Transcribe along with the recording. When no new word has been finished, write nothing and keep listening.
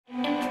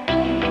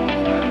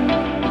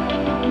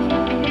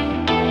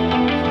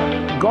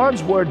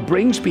God's word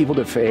brings people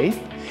to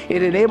faith,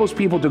 it enables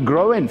people to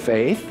grow in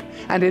faith,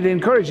 and it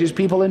encourages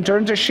people in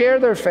turn to share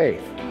their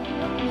faith.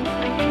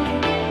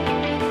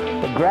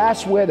 The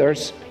grass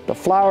withers, the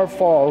flower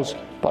falls,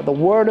 but the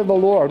word of the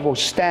Lord will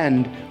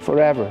stand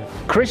forever.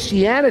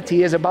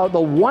 Christianity is about the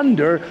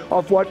wonder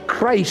of what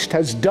Christ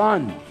has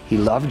done. He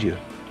loved you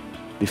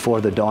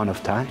before the dawn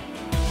of time.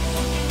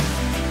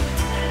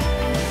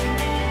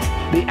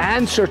 The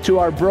answer to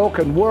our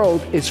broken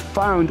world is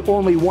found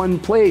only one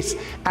place,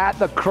 at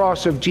the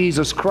cross of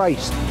Jesus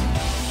Christ.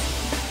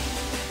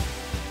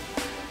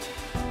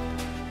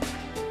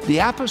 The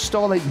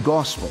apostolic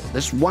gospel,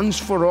 this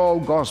once-for-all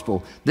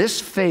gospel,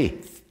 this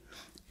faith,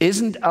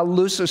 isn't a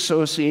loose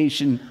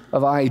association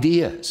of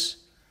ideas.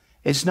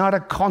 It's not a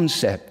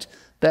concept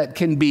that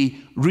can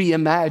be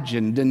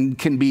reimagined and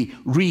can be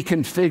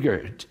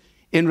reconfigured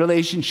in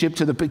relationship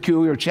to the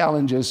peculiar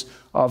challenges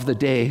of the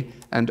day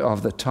and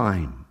of the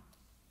time.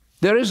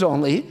 There is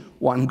only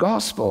one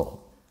gospel.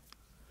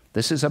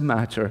 This is a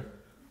matter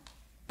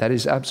that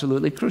is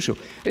absolutely crucial.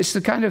 It's the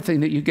kind of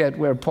thing that you get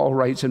where Paul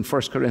writes in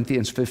 1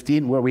 Corinthians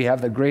 15, where we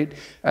have the great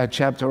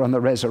chapter on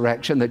the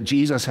resurrection, that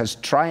Jesus has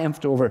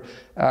triumphed over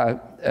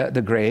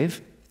the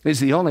grave. He's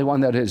the only one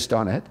that has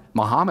done it.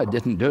 Muhammad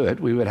didn't do it.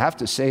 We would have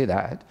to say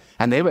that.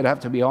 And they would have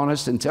to be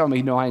honest and tell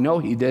me, no, I know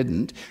he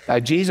didn't.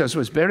 Jesus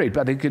was buried,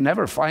 but they could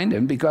never find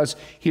him because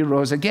he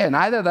rose again.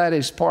 Either that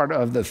is part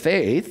of the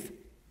faith.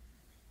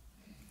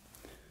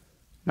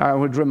 Now, I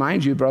would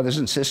remind you, brothers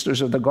and sisters,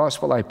 of the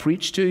gospel I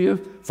preached to you,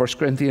 1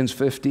 Corinthians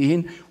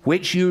 15,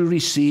 which you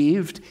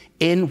received,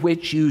 in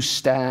which you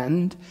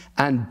stand,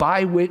 and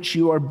by which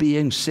you are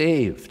being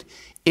saved,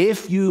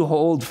 if you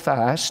hold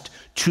fast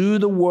to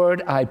the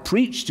word I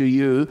preached to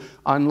you,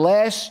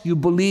 unless you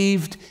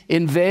believed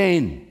in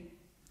vain.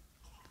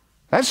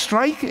 That's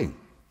striking.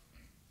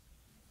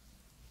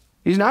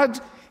 He's not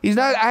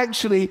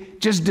actually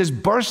just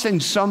disbursing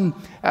some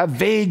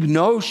vague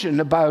notion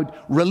about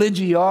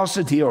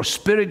religiosity or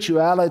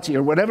spirituality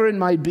or whatever it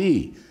might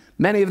be.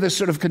 Many of the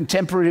sort of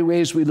contemporary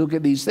ways we look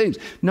at these things.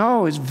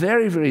 No, it's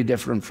very, very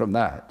different from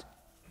that.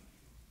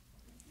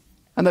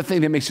 And the thing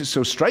that makes it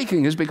so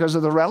striking is because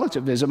of the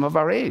relativism of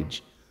our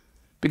age.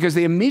 Because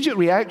the immediate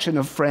reaction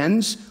of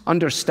friends,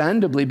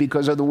 understandably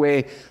because of the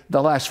way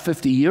the last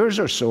 50 years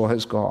or so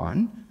has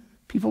gone,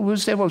 people will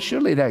say, well,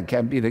 surely that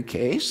can't be the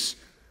case.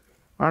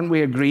 Aren't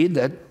we agreed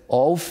that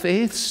all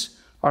faiths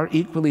are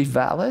equally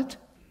valid?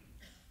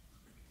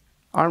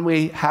 Aren't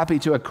we happy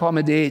to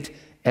accommodate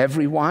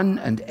everyone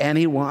and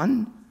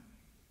anyone?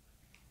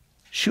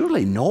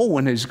 Surely no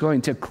one is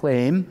going to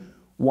claim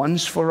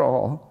once for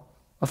all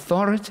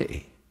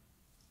authority.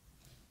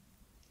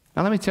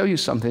 Now let me tell you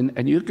something,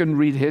 and you can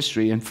read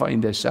history and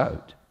find this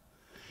out.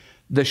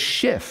 The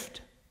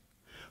shift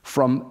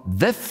from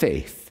the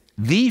faith,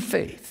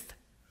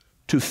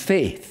 to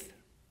faith,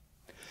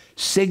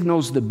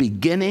 signals the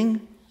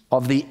beginning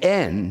of the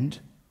end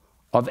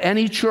of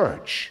any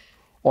church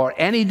or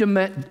any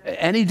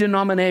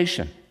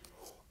denomination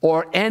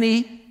or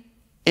any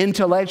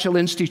intellectual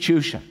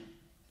institution.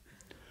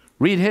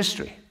 Read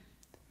history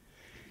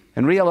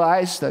and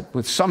realize that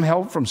with some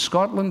help from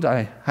Scotland,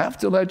 I have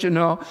to let you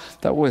know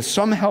that with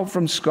some help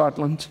from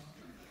Scotland,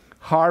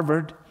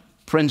 Harvard,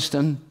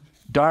 Princeton,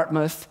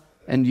 Dartmouth,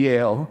 and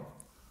Yale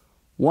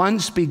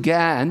once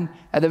began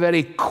at the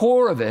very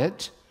core of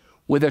it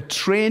with a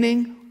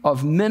training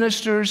of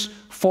ministers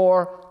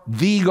for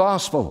the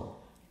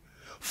gospel,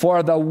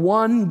 for the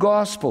one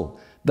gospel,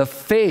 the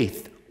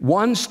faith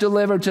once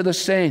delivered to the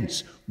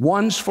saints,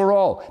 once for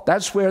all.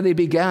 That's where they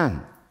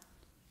began.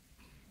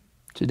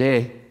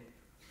 Today,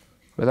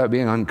 without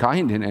being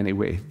unkind in any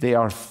way, they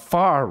are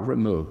far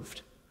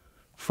removed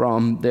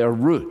from their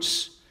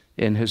roots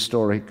in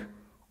historic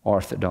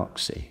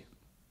orthodoxy.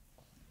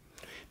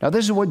 Now,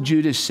 this is what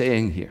Jude is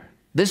saying here.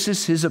 This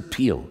is his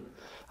appeal.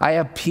 I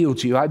appeal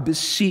to you, I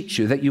beseech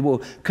you that you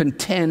will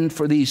contend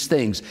for these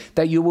things,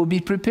 that you will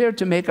be prepared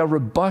to make a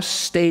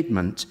robust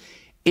statement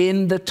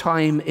in the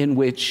time in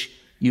which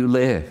you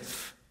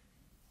live.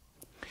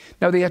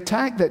 Now, the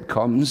attack that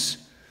comes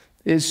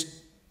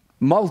is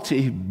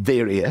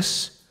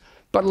multivarious,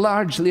 but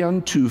largely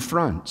on two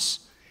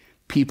fronts.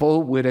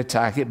 People would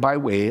attack it by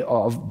way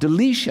of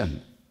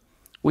deletion.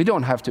 We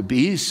don't have to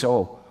be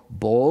so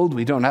bold,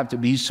 we don't have to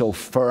be so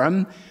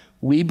firm.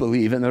 We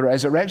believe in the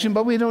resurrection,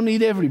 but we don't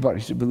need everybody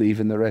to believe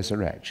in the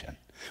resurrection.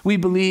 We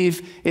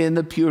believe in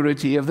the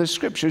purity of the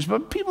Scriptures,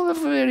 but people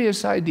have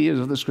various ideas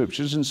of the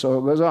Scriptures, and so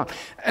it goes on.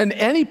 And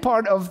any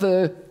part of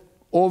the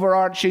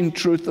overarching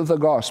truth of the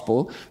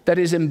gospel that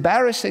is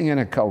embarrassing in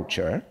a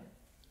culture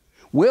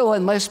will,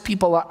 unless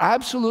people are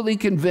absolutely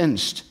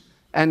convinced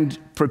and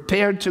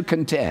prepared to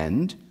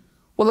contend,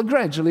 will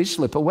gradually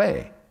slip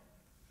away.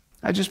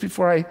 Now, just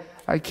before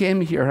I came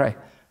here,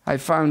 I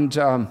found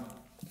a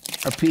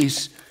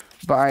piece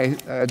by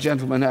a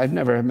gentleman I've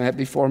never met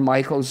before.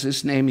 Michael's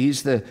his name.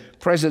 He's the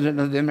president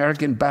of the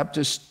American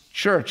Baptist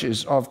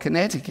Churches of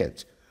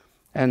Connecticut.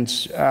 And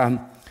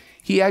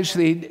he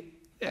actually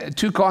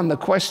took on the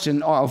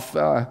question of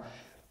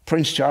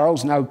Prince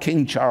Charles, now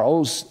King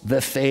Charles,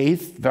 the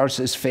faith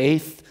versus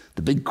faith,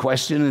 The big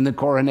question in the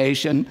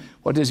coronation,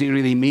 what does he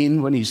really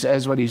mean when he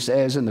says what he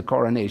says in the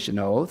coronation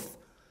oath?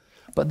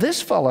 But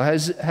this fellow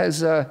has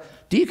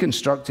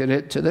deconstructed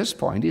it to this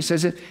point. He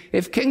says,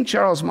 if King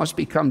Charles must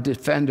become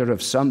defender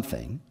of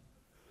something,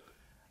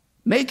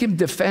 make him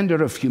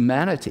defender of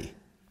humanity,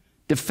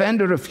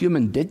 defender of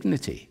human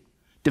dignity,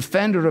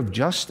 defender of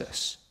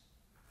justice.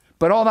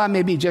 But all that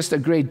may be just a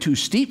grade too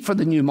steep for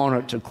the new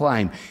monarch to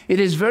climb.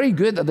 It is very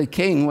good that the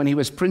king, when he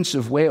was Prince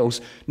of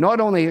Wales, not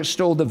only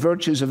extolled the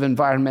virtues of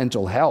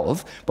environmental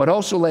health, but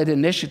also led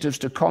initiatives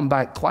to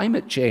combat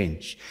climate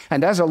change.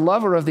 And as a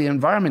lover of the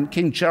environment,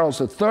 King Charles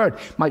III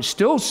might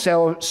still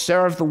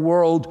serve the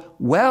world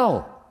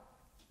well,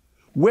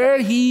 were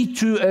he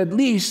to at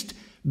least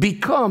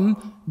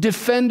become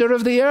defender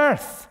of the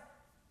earth.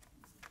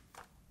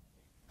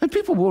 And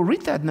people will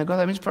read that and they go,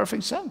 that makes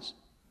perfect sense.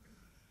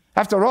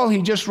 After all,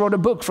 he just wrote a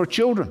book for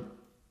children,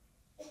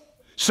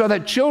 so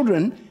that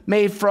children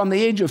may, from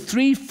the age of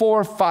 3,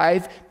 4,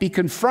 5, be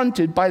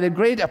confronted by the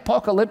great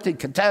apocalyptic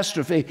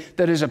catastrophe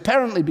that is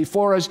apparently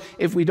before us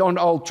if we don't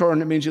all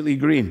turn immediately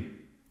green.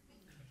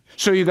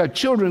 So you've got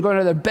children going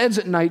to their beds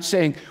at night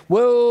saying,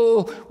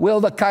 will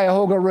the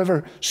Cuyahoga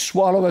River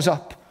swallow us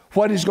up?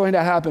 What is going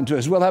to happen to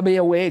us? Will I be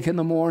awake in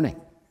the morning?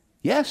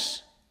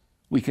 Yes,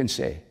 we can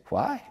say.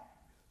 Why?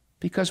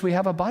 Because we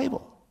have a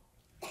Bible.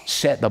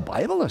 Set the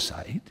Bible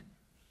aside,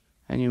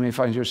 and you may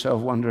find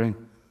yourself wondering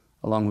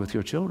along with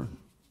your children.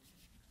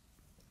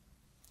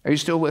 Are you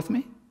still with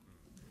me?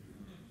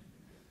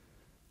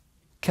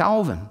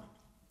 Calvin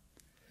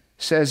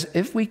says,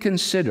 if we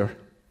consider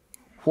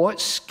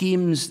what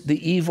schemes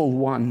the evil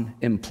one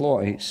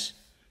employs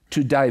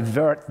to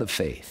divert the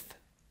faith,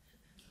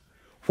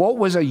 what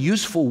was a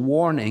useful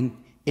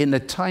warning in the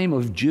time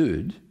of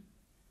Jude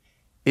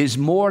is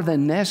more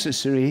than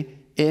necessary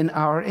in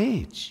our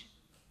age.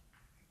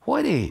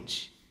 What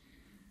age?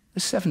 The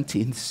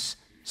 17th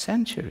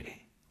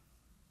century.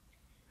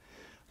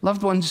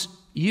 Loved ones,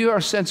 you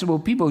are sensible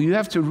people. You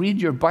have to read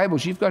your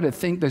Bibles. You've got to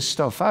think this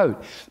stuff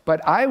out.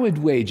 But I would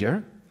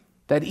wager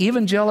that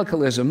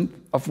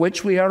evangelicalism, of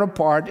which we are a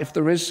part, if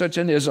there is such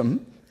an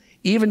ism,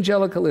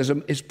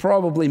 evangelicalism is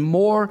probably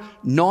more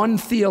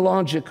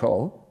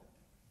non-theological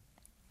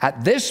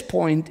at this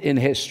point in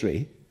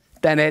history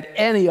than at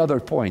any other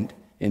point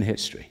in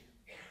history.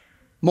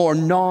 More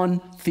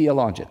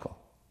non-theological.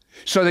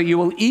 So that you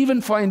will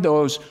even find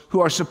those who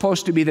are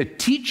supposed to be the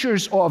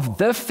teachers of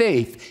the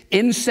faith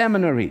in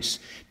seminaries,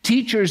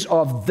 teachers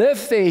of the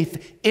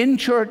faith in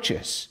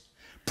churches,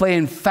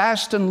 playing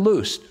fast and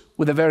loose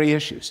with the very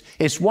issues.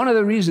 It's one of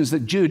the reasons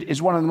that Jude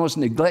is one of the most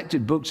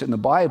neglected books in the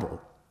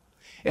Bible.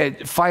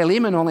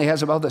 Philemon only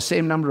has about the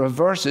same number of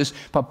verses,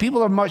 but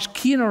people are much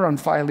keener on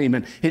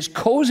Philemon. It's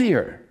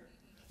cozier.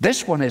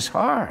 This one is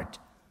hard.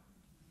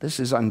 This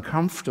is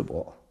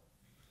uncomfortable.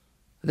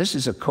 This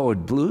is a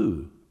code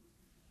blue.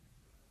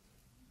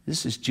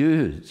 This is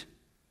Jude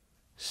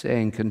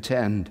saying,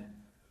 contend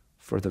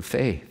for the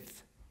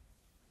faith.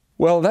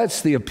 Well,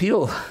 that's the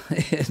appeal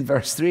in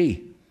verse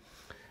 3.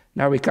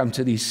 Now we come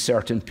to these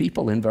certain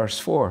people in verse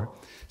 4.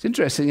 It's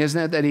interesting, isn't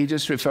it, that he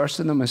just refers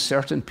to them as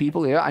certain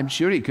people? Yeah, I'm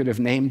sure he could have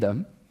named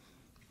them.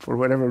 For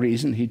whatever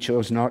reason, he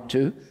chose not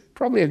to.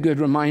 Probably a good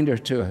reminder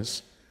to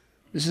us.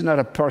 This is not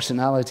a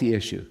personality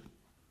issue.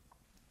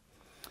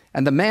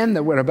 And the men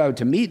that we're about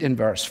to meet in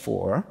verse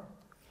 4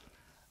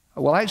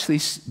 will actually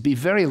be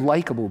very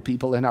likable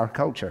people in our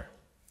culture.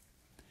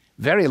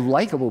 Very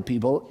likable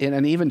people in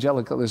an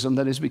evangelicalism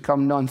that has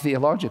become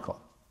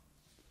non-theological.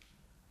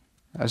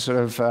 A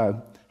sort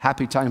of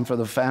happy time for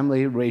the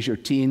family, raise your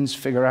teens,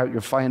 figure out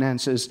your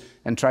finances,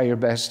 and try your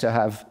best to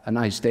have a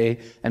nice day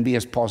and be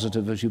as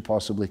positive as you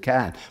possibly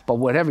can. But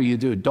whatever you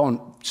do,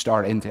 don't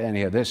start into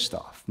any of this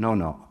stuff.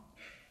 No.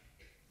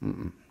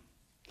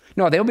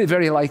 No, they'll be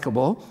very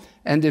likable.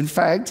 And in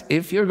fact,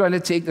 if you're going to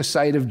take the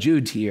side of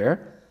Jude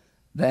here,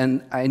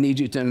 then I need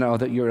you to know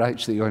that you're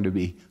actually going to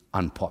be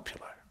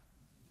unpopular.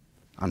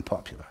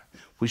 Unpopular,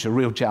 which is a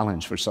real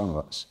challenge for some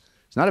of us.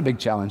 It's not a big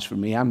challenge for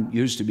me. I'm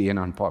used to being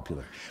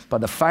unpopular.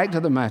 But the fact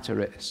of the matter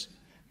is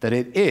that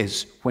it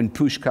is when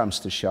push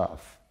comes to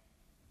shove.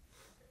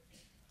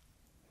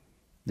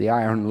 The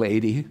Iron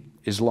Lady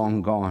is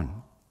long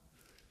gone.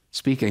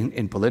 Speaking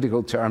in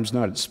political terms,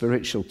 not in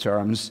spiritual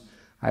terms,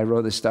 I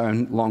wrote this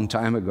down a long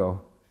time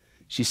ago.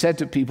 She said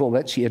to people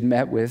that she had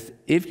met with,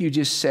 if you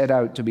just set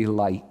out to be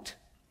liked,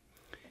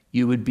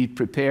 you would be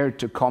prepared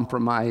to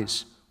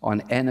compromise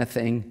on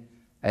anything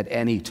at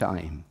any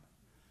time,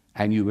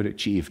 and you would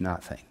achieve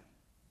nothing.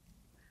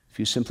 If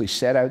you simply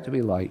set out to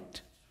be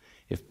liked,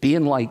 if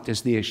being liked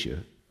is the issue,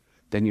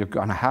 then you're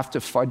going to have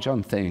to fudge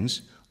on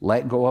things,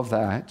 let go of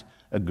that,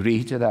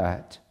 agree to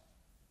that,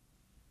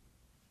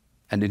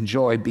 and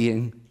enjoy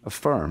being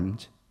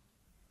affirmed,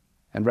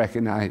 and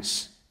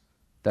recognize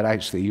that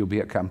actually you'll be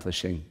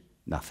accomplishing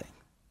nothing.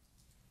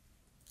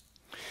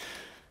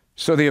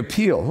 So the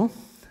appeal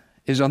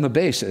is on the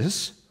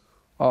basis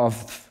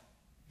of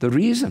the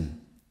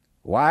reason.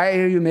 Why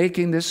are you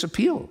making this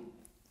appeal?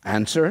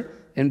 Answer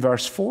in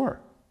verse 4.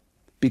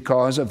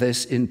 Because of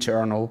this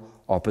internal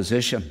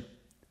opposition.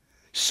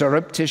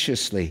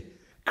 surreptitiously,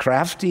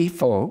 crafty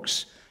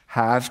folks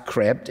have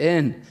crept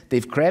in.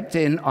 They've crept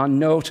in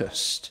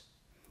unnoticed.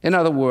 In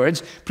other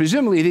words,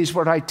 presumably these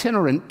were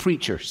itinerant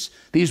preachers.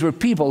 These were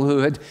people who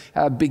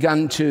had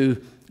begun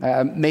to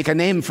make a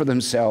name for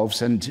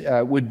themselves and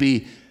would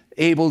be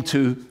able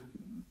to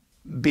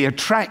be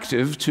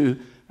attractive to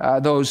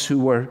those who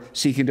were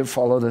seeking to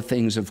follow the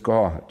things of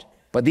God.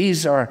 But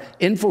these are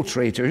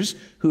infiltrators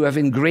who have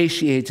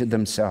ingratiated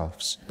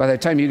themselves. By the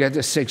time you get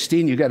to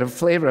 16, you get a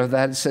flavor of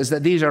that. It says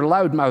that these are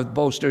loudmouth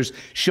boasters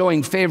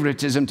showing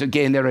favoritism to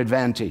gain their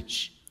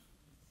advantage.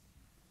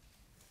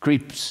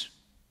 Creeps.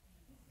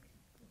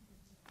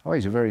 Oh,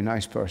 he's a very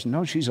nice person.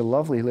 No, she's a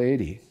lovely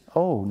lady.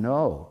 Oh,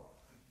 no.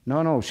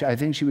 No, I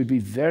think she would be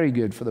very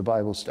good for the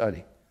Bible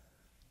study.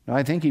 No,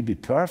 I think he'd be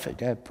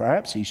perfect.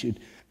 Perhaps he should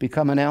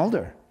become an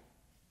elder.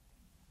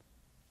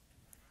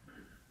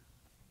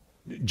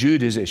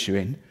 Jude is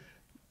issuing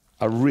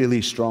a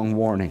really strong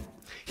warning.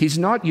 He's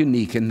not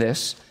unique in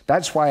this.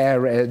 That's why I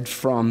read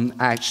from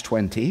Acts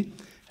 20,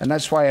 and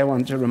that's why I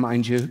want to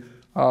remind you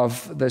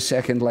of the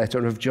second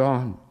letter of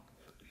John,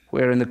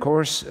 where in the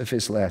course of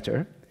his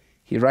letter,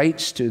 he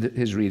writes to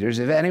his readers,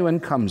 if anyone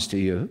comes to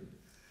you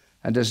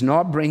and does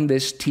not bring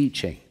this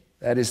teaching,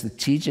 that is the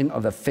teaching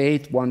of the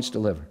faith once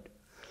delivered,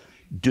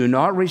 do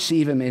not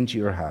receive him into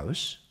your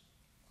house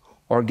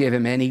or give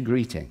him any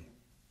greeting.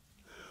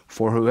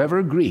 For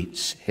whoever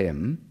greets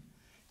him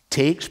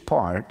takes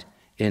part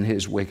in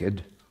his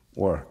wicked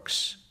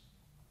works.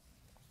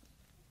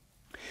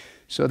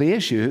 So the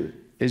issue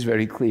is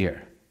very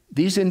clear.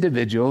 These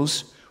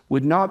individuals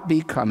would not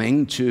be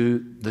coming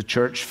to the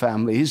church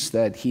families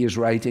that he is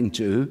writing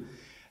to,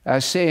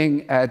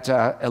 saying at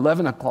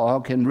 11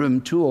 o'clock in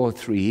room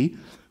 203,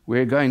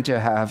 we're going to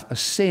have a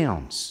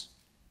seance.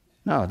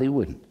 No, they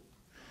wouldn't.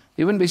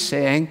 They wouldn't be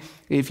saying,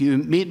 if you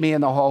meet me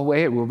in the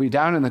hallway, we'll be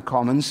down in the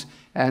Commons,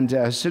 and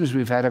as soon as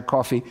we've had a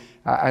coffee,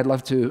 I'd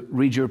love to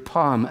read your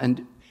palm,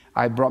 and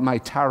I brought my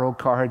tarot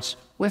cards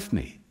with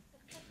me.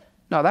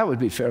 No, that would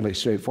be fairly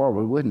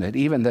straightforward, wouldn't it?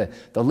 Even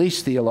the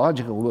least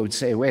theological would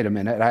say, wait a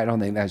minute, I don't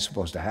think that's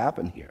supposed to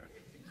happen here.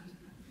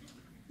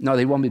 No,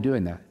 they won't be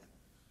doing that.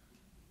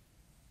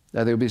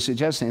 They'll be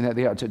suggesting that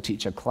they ought to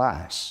teach a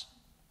class.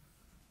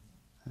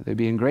 They'll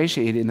be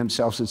ingratiating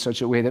themselves in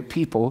such a way that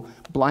people,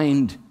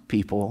 blind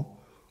people,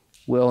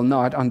 will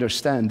not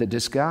understand the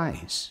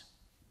disguise.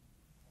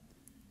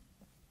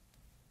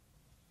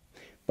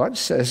 But,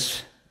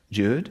 says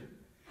Jude,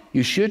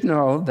 you should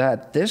know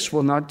that this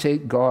will not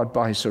take God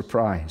by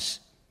surprise.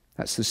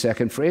 That's the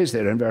second phrase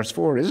there in verse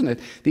 4, isn't it?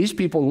 These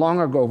people long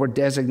ago were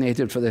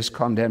designated for this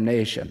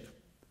condemnation.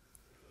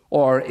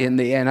 Or in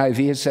the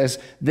NIV it says,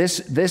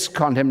 this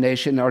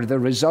condemnation or the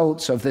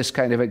results of this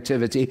kind of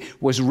activity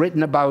was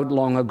written about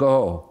long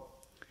ago.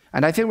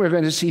 And I think we're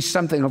going to see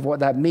something of what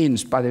that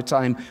means by the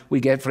time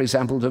we get, for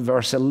example, to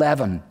verse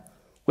 11,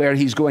 where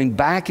he's going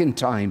back in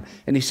time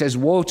and he says,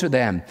 woe to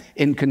them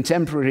in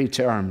contemporary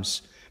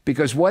terms,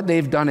 because what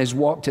they've done is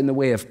walked in the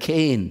way of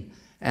Cain,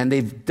 and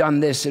they've done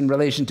this in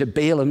relation to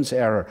Balaam's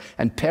error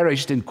and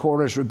perished in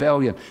Korah's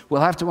rebellion.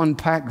 We'll have to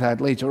unpack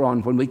that later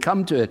on when we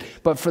come to it.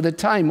 But for the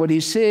time, what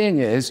he's saying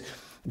is,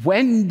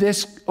 when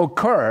this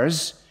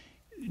occurs,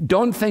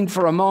 don't think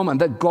for a moment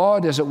that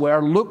God, as it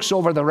were, looks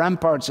over the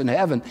ramparts in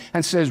heaven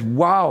and says,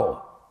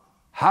 wow,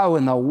 how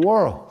in the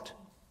world?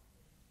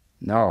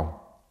 No,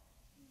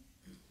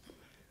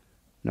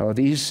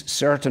 these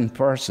certain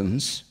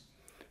persons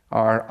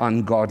are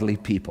ungodly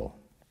people.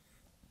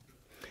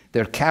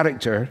 Their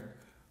character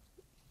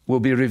will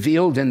be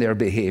revealed in their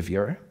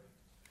behavior,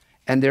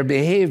 and their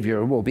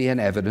behavior will be an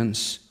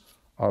evidence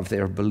of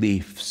their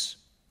beliefs.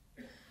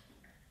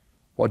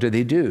 What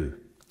do?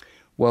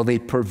 Well, they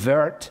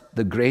pervert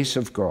the grace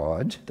of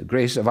God, the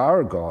grace of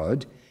our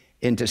God,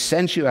 into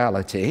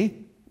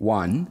sensuality,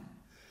 one,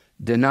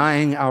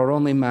 denying our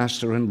only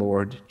Master and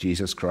Lord,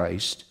 Jesus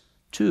Christ,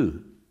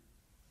 two.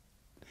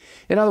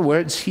 In other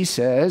words, he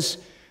says,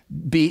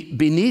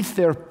 beneath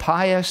their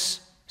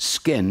pious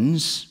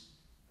skins,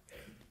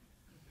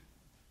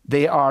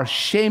 they are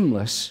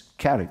shameless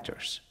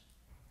characters.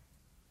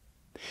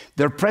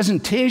 Their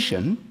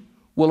presentation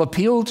will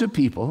appeal to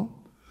people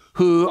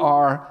who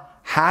are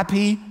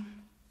happy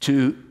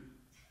to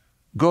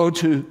go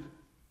to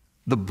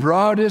the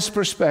broadest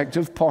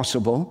perspective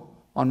possible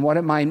on what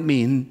it might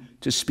mean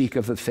to speak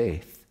of the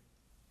faith.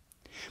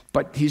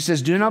 But he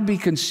says, don't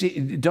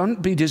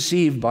be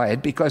deceived by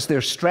it, because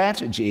their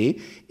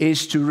strategy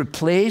is to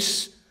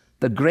replace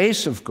the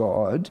grace of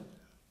God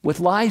with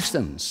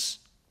license.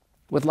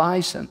 With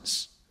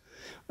license.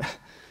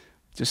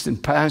 Just in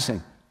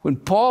passing, when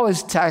Paul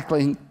is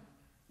tackling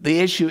the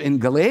issue in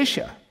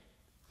Galatia,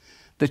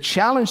 the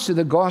challenge to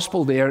the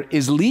gospel there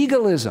is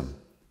legalism,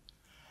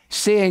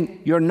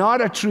 saying you're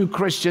not a true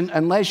Christian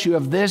unless you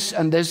have this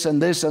and this and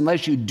this,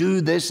 unless you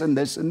do this and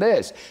this and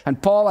this.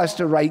 And Paul has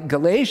to write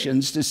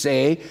Galatians to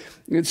say,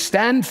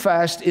 stand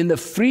fast in the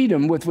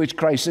freedom with which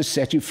Christ has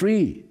set you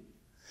free.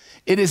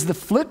 It is the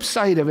flip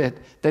side of it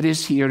that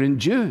is here in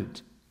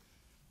Jude.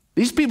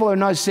 These people are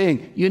not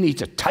saying you need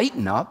to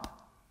tighten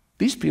up.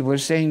 These people are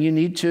saying you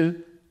need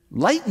to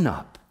lighten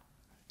up.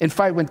 In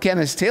fact, when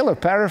Kenneth Taylor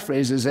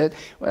paraphrases it,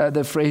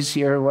 the phrase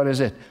here, what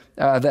is it?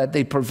 That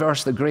they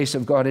perverse the grace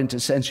of God into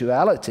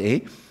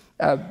sensuality.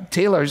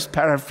 Taylor's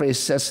paraphrase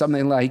says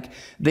something like,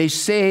 they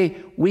say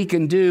we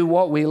can do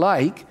what we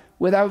like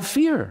without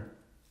fear.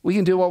 We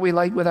can do what we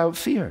like without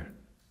fear.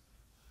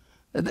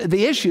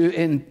 The issue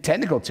in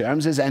technical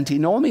terms is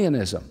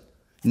antinomianism.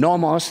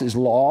 Nomos is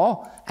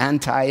law,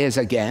 anti is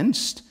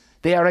against.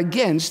 They are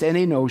against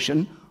any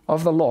notion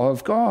of the law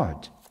of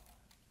God.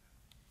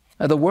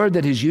 Now, the word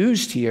that is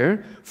used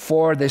here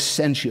for this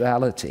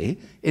sensuality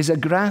is a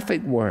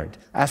graphic word.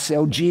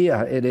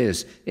 Aselgia it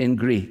is in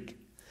Greek.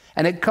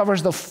 And it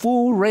covers the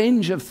full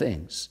range of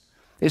things.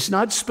 It's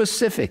not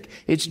specific,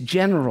 it's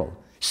general.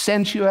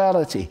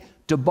 Sensuality,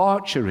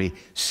 debauchery,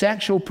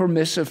 sexual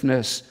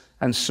permissiveness,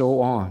 and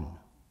so on.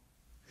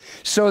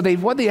 So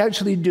what they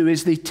actually do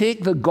is they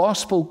take the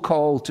gospel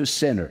call to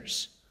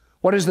sinners.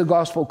 What is the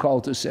gospel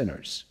call to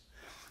sinners?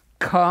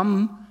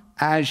 Come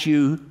as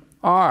you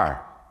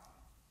are.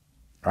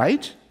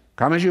 Right?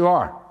 Come as you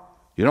are.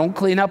 You don't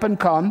clean up and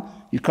come.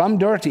 You come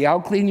dirty,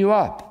 I'll clean you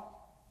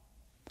up.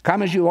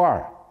 Come as you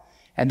are.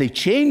 And they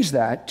change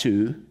that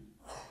to,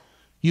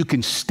 you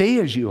can stay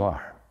as you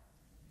are.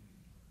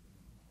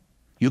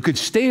 You can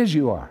stay as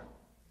you are.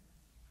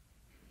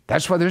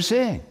 That's what they're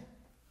saying.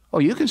 Oh,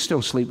 you can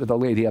still sleep with a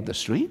lady up the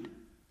street.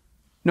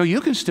 No,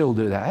 you can still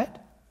do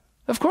that.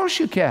 Of course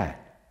you can.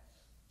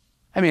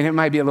 I mean, it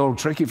might be a little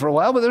tricky for a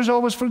while, but there's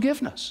always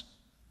forgiveness.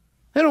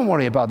 They don't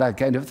worry about that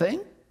kind of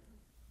thing.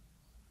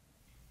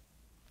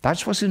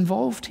 That's what's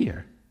involved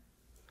here.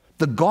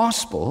 The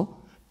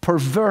gospel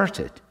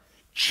perverted,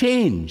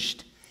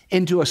 changed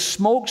into a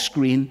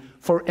smokescreen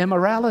for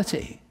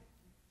immorality.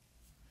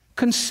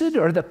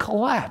 Consider the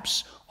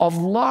collapse of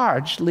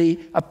largely,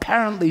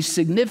 apparently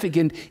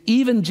significant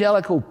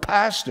evangelical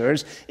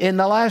pastors in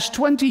the last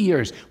 20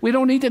 years. We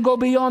don't need to go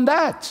beyond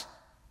that.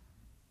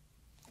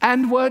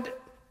 And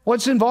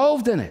what's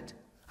involved in it?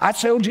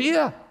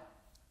 Aselgia,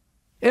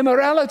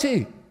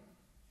 immorality,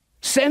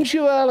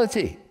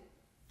 sensuality,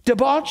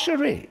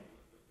 debauchery.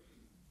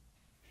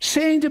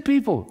 Saying to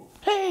people,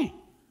 hey,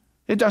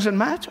 it doesn't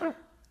matter.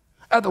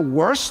 At the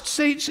worst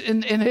states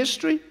in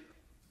history,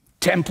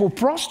 temple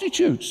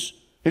prostitutes.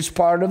 It's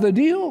part of the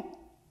deal.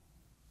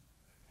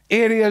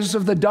 Areas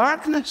of the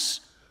darkness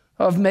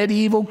of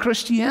medieval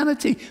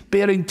Christianity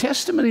bearing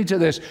testimony to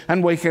this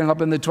and waking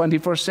up in the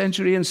 21st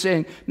century and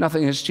saying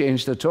nothing has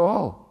changed at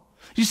all.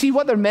 You see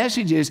what their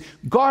message is?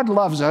 God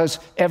loves us,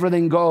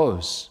 everything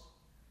goes.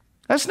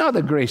 That's not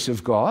the grace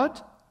of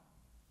God.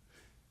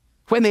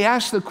 When they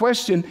ask the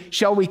question,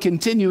 shall we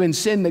continue in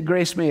sin that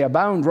grace may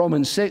abound,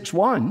 Romans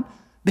 6:1,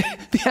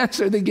 the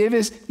answer they give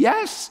is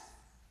yes.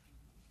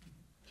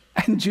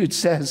 And Jude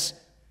says,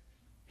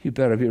 you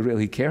better be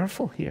really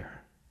careful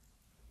here.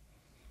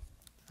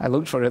 I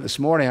looked for it this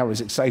morning. I was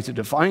excited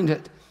to find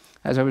it.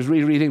 As I was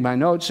rereading my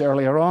notes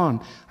earlier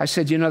on, I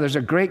said, you know, there's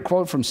a great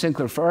quote from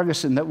Sinclair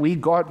Ferguson that we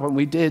got when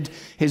we did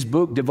his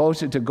book,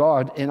 Devoted to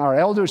God, in our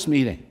elders'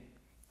 meeting.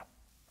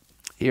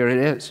 Here it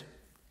is.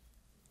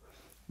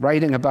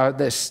 Writing about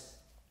this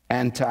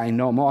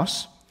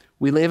antinomos,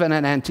 we live in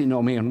an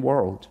antinomian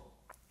world.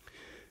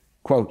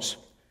 Quotes,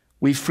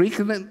 we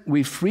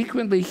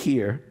frequently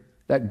hear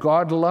that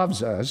God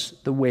loves us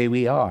the way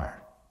we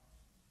are.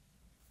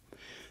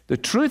 The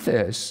truth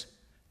is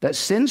that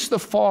since the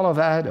fall of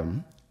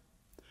Adam,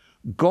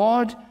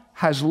 God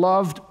has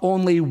loved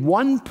only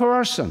one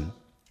person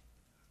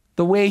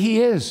the way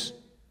he is.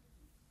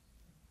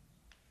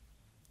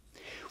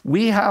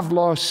 We have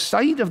lost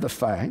sight of the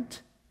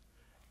fact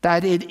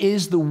that it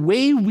is the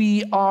way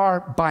we are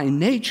by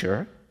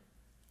nature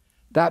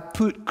that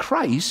put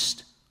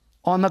Christ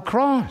on the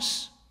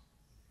cross.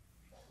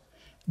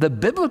 The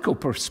biblical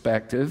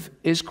perspective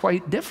is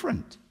quite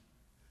different.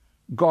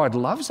 God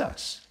loves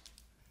us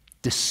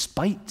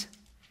despite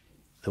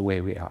the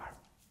way we are.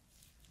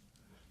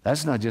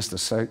 That's not just a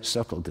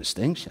subtle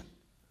distinction.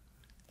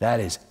 That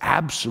is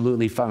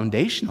absolutely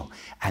foundational.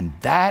 And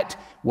that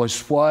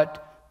was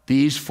what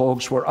these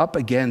folks were up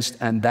against,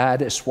 and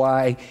that is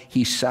why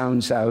he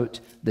sounds out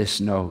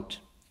this note.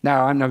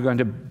 Now, I'm not going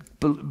to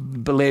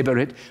belabor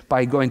it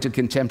by going to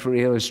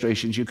contemporary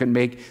illustrations. You can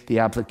make the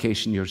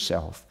application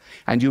yourself.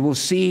 And you will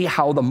see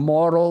how the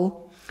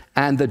moral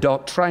and the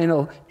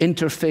doctrinal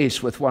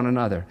interface with one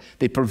another.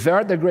 They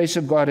pervert the grace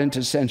of God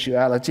into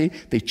sensuality,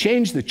 they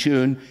change the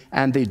tune,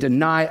 and they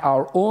deny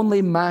our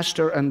only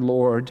Master and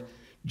Lord,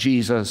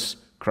 Jesus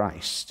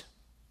Christ.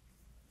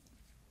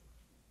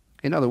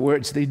 In other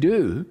words, they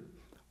do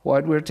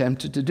what we're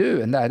tempted to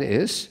do, and that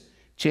is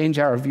change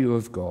our view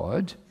of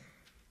God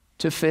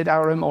to fit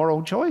our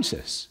immoral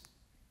choices.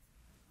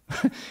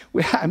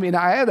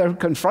 I either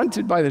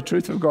confronted by the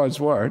truth of God's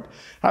word,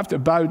 have to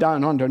bow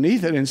down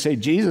underneath it and say,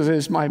 Jesus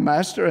is my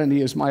master and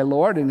he is my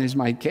Lord and he's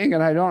my king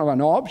and I don't have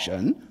an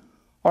option,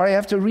 or I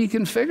have to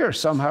reconfigure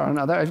somehow or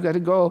another. I've got to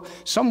go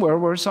somewhere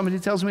where somebody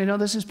tells me, no,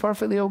 this is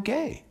perfectly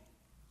okay.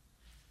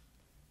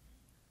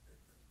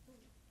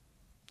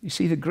 You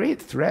see, the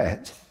great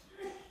threat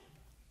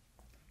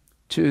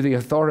to the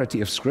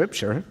authority of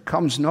Scripture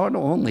comes not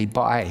only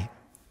by,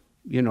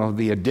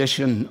 the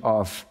addition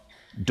of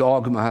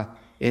dogma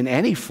in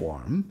any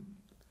form,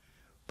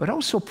 but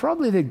also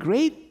probably the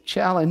great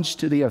challenge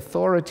to the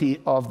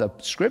authority of the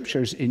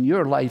Scriptures in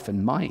your life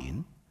and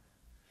mine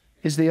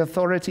is the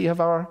authority of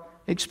our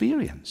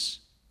experience.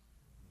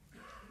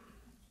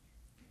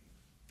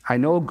 I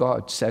know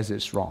God says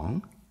it's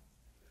wrong,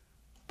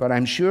 but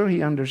I'm sure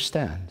He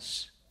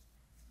understands.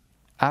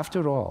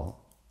 After all,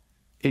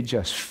 it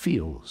just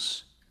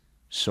feels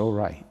so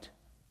right.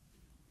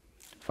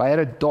 If I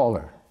had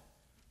 $1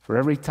 for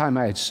every time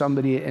I had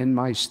somebody in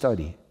my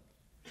study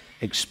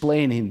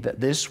explaining that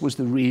this was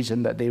the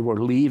reason that they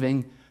were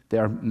leaving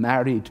their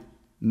marriage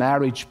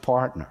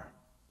partner,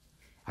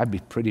 I'd be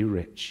pretty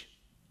rich.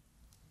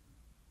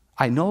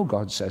 I know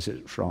God says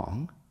it's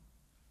wrong,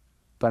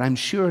 but I'm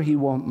sure He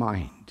won't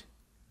mind.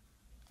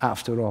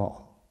 After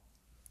all,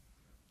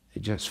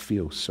 it just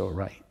feels so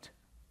right.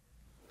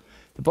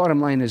 The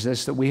bottom line is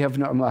this, that we have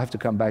no, I'll have to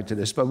come back to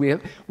this, but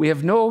we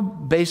have no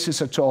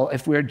basis at all.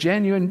 If we're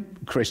genuine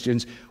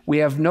Christians, we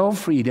have no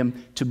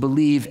freedom to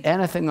believe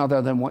anything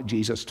other than what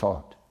Jesus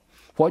taught.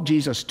 What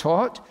Jesus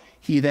taught,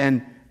 He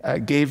then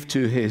gave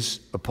to His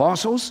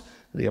apostles.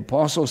 The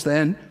apostles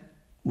then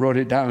wrote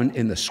it down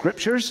in the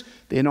Scriptures.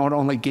 They not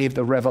only gave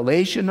the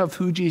revelation of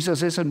who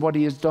Jesus is and what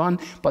He has done,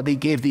 but they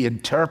gave the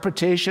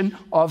interpretation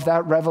of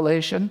that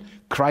revelation.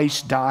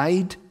 Christ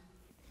died,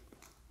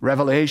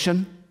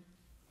 revelation.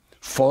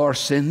 For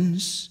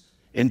sins,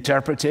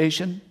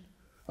 interpretation,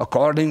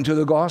 according to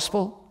the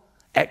gospel,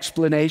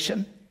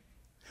 explanation.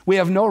 We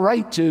have no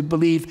right to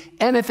believe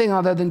anything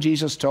other than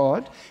Jesus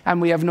taught, and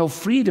we have no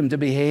freedom to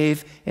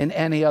behave in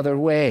any other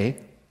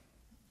way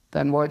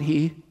than what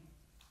He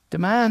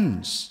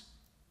demands.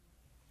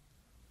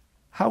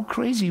 How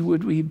crazy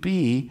would we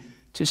be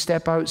to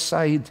step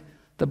outside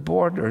the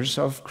borders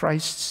of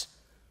Christ's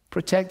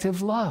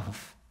protective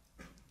love?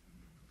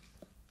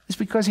 It's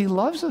because He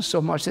loves us so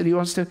much that He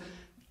wants to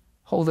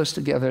hold us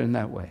together in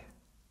that way.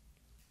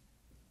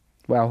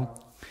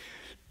 Well,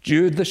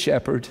 Jude the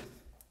shepherd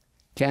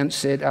can't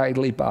sit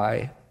idly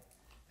by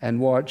and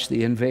watch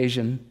the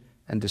invasion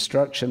and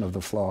destruction of the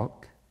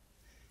flock.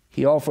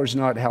 He offers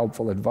not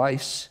helpful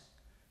advice,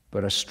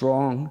 but a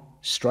strong,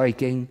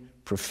 striking,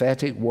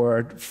 prophetic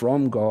word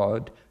from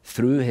God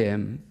through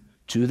him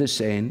to the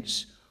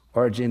saints,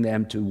 urging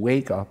them to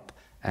wake up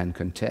and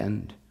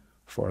contend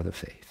for the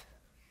faith.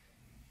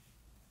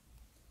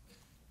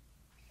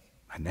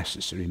 A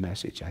necessary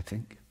message, I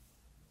think.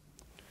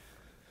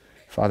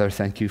 Father,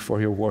 thank you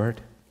for your word.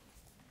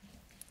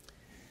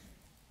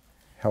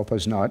 Help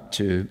us not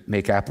to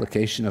make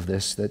application of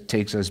this that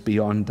takes us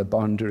beyond the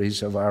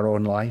boundaries of our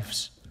own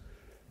lives.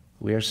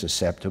 We are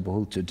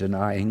susceptible to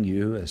denying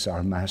you as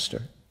our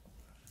master.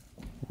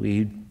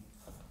 We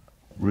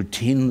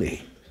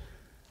routinely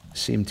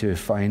seem to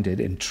find it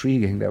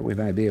intriguing that we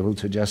might be able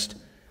to just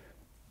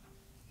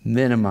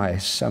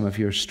minimize some of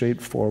your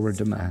straightforward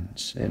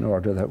demands in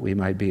order that we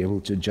might be able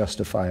to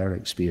justify our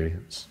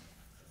experience.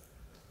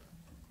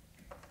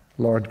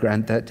 Lord,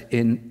 grant that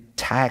in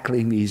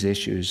tackling these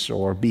issues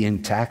or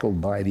being tackled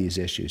by these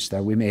issues,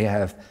 that we may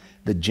have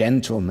the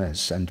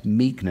gentleness and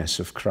meekness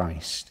of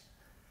Christ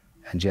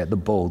and yet the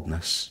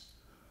boldness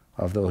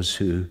of those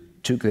who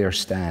took their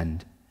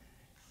stand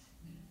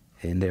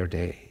in their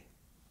day.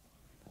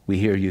 We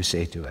hear you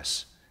say to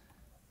us,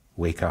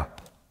 wake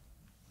up,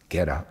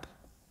 get on.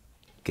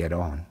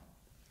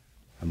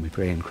 And we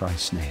pray in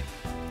Christ's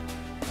name.